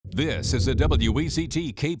This is a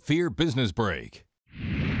WECT Cape Fear Business Break.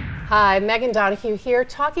 Hi, Megan Donahue here,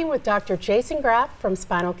 talking with Dr. Jason Graff from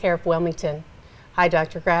Spinal Care of Wilmington. Hi,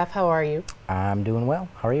 Dr. Graff. How are you? I'm doing well.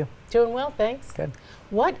 How are you? Doing well, thanks. Good.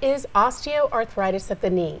 What is osteoarthritis of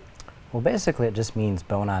the knee? Well, basically, it just means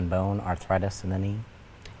bone-on-bone arthritis in the knee.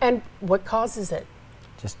 And what causes it?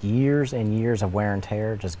 Just years and years of wear and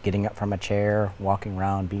tear, just getting up from a chair, walking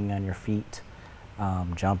around, being on your feet,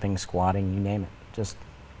 jumping, squatting, you name it. Just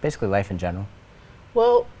basically life in general.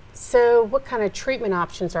 Well, so what kind of treatment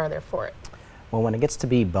options are there for it? Well, when it gets to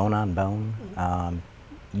be bone-on-bone,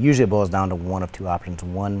 usually it boils down to one of two options.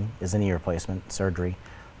 One is a knee replacement, surgery,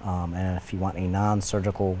 and if you want a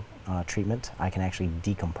non-surgical treatment, I can actually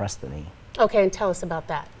decompress the knee. Okay, and tell us about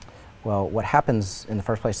that. Well, what happens in the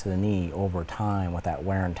first place to the knee over time with that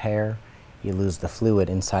wear and tear, you lose the fluid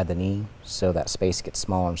inside the knee, so that space gets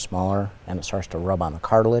smaller and smaller, and it starts to rub on the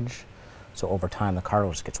cartilage. So over time, the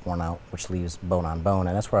cartilage gets worn out, which leaves bone on bone,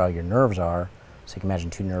 and that's where all your nerves are. So you can imagine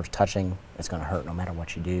two nerves touching, it's going to hurt no matter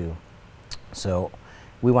what you do. So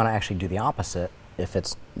we want to actually do the opposite. If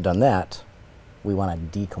it's done that, we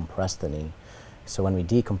want to decompress the knee. So when we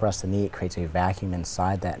decompress the knee, it creates a vacuum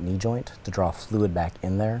inside that knee joint to draw fluid back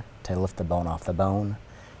in there to lift the bone off the bone.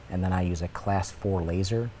 And then I use a class 4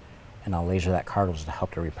 laser, and I'll laser that cartilage to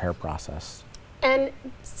help the repair process. And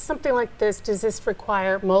something like this, does this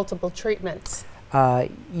require multiple treatments?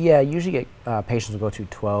 Yeah, usually patients will go through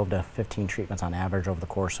 12 to 15 treatments on average over the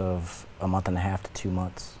course of a month and a half to 2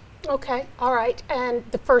 months. Okay, all right. And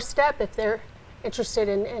the first step, if they're interested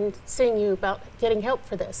in seeing you about getting help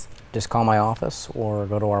for this? Just call my office or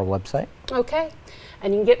go to our website. Okay,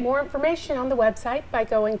 and you can get more information on the website by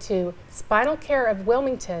going to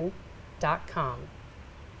spinalcareofwilmington.com.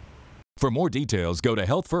 For more details, go to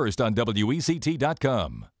healthfirst on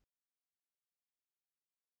WECT.com.